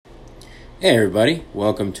Hey everybody,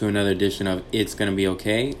 welcome to another edition of It's Gonna Be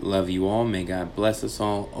Okay. Love you all. May God bless us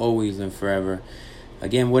all, always and forever.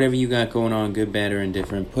 Again, whatever you got going on, good, bad, or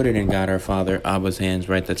indifferent, put it in God our Father, Abba's hands,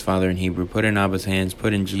 right? That's Father in Hebrew. Put it in Abba's hands,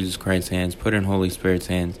 put it in Jesus Christ's hands, put it in Holy Spirit's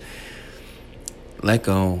hands. Let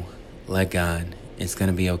go, let God. It's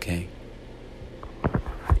gonna be okay.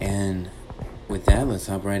 And with that, let's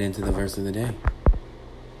hop right into the verse of the day.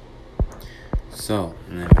 So,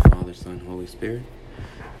 in the name of Father, Son, Holy Spirit.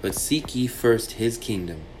 But seek ye first his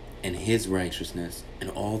kingdom and his righteousness, and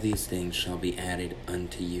all these things shall be added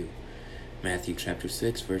unto you. Matthew chapter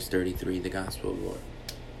 6, verse 33, the gospel of the Lord.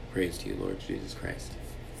 Praise to you, Lord Jesus Christ.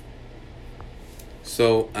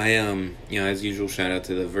 So, I, as usual, shout out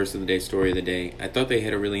to the verse of the day, story of the day. I thought they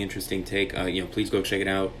had a really interesting take. Please go check it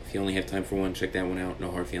out. If you only have time for one, check that one out. No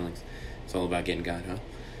hard feelings. It's all about getting God, huh?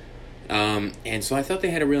 And so I thought they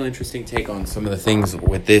had a real interesting take on some of the things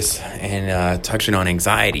with this and touching on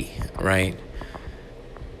anxiety, right?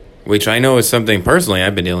 Which I know is something personally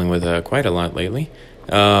I've been dealing with quite a lot lately.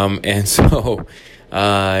 And so,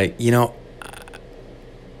 I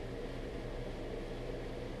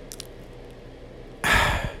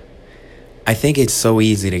think it's so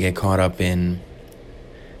easy to get caught up in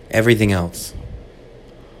everything else,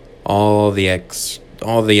 all the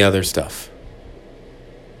other stuff.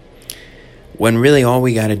 When really all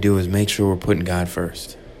we got to do is make sure we're putting God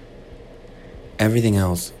first. Everything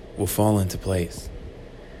else will fall into place.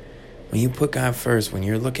 When you put God first, when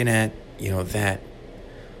you're looking at, that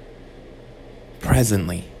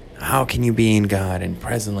presently, how can you be in God? And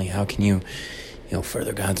presently, how can you,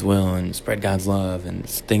 further God's will and spread God's love and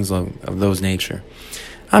things of those nature?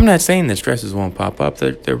 I'm not saying that stresses won't pop up.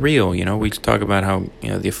 They're real. We talk about how,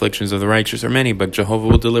 the afflictions of the righteous are many, but Jehovah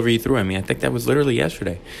will deliver you through. I think that was literally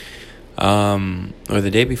yesterday. Or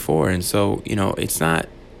the day before. And so, it's not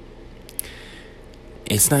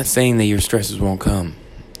saying that your stresses won't come.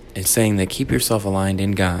 It's saying that keep yourself aligned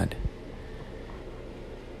in God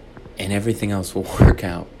and everything else will work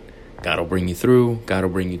out. God will bring you through. God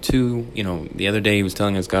will bring you to, the other day he was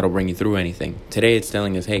telling us God will bring you through anything. Today it's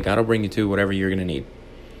telling us, hey, God will bring you to whatever you're going to need.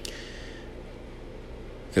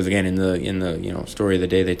 Because again, in the story of the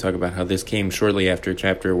day, they talk about how this came shortly after a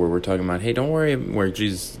chapter where we're talking about, hey, don't worry, where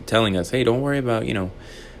Jesus is telling us, hey, don't worry about,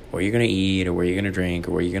 where you're going to eat or where you're going to drink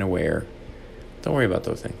or where you're going to wear. Don't worry about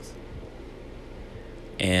those things.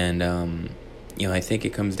 And, I think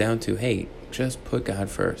it comes down to, hey, just put God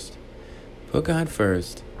first. Put God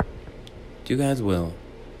first. Do God's will.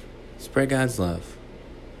 Spread God's love.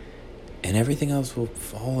 And everything else will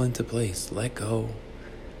fall into place. Let go.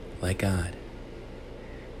 Let God.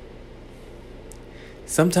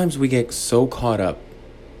 Sometimes we get so caught up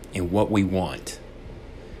in what we want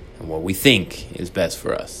and what we think is best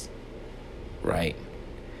for us, right?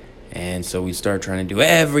 And so we start trying to do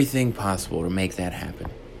everything possible to make that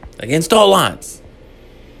happen against all odds.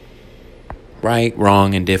 Right,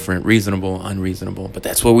 wrong, indifferent, reasonable, unreasonable. But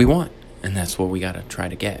that's what we want, and that's what we got to try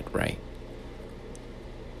to get, right?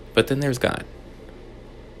 But then there's God,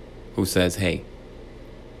 who says, hey,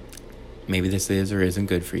 maybe this is or isn't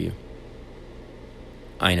good for you.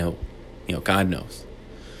 I know, God knows.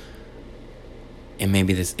 And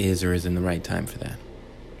maybe this is or isn't the right time for that.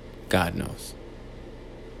 God knows.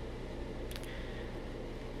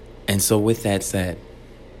 And so with that said,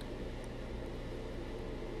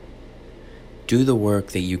 do the work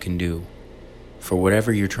that you can do for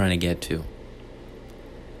whatever you're trying to get to.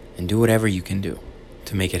 And do whatever you can do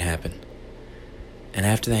to make it happen. And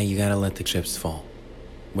after that, you got to let the chips fall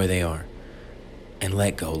where they are. And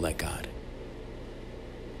let go, let God.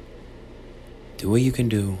 Do what you can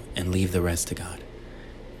do and leave the rest to God.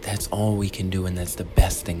 That's all we can do, and that's the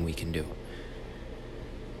best thing we can do.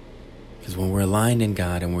 Because when we're aligned in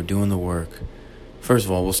God and we're doing the work, first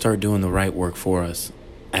of all, we'll start doing the right work for us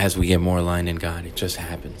as we get more aligned in God. It just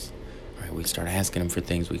happens. Right? We start asking Him for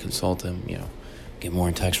things. We consult Him, get more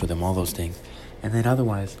in touch with Him, all those things. And then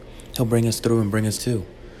otherwise, He'll bring us through and bring us to.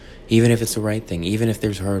 Even if it's the right thing, even if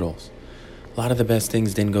there's hurdles. A lot of the best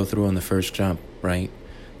things didn't go through on the first jump, right?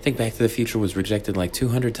 I think Back to the Future was rejected like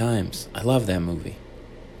 200 times. I love that movie.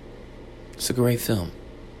 It's a great film.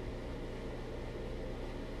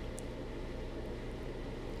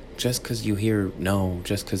 Just because you hear no,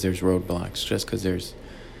 just because there's roadblocks, just because there's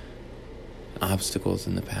obstacles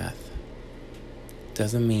in the path,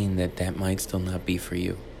 doesn't mean that might still not be for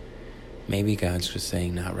you. Maybe God's just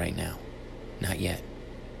saying, not right now. Not yet.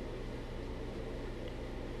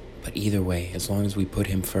 But either way, as long as we put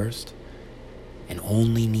Him first, and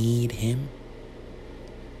only need Him,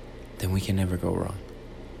 then we can never go wrong.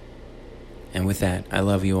 And with that, I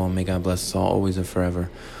love you all. May God bless us all always and forever.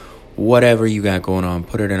 Whatever you got going on,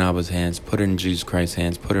 put it in Abba's hands, put it in Jesus Christ's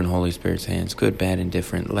hands, put it in Holy Spirit's hands. Good, bad,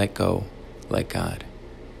 indifferent. Let go. Let God.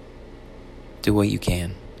 Do what you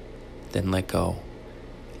can. Then let go.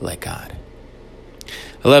 Let God.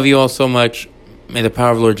 I love you all so much. May the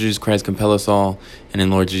power of Lord Jesus Christ compel us all. And in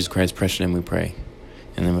Lord Jesus Christ's precious name we pray.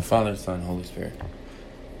 In the name of the Father, Son, and Holy Spirit.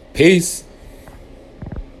 Peace.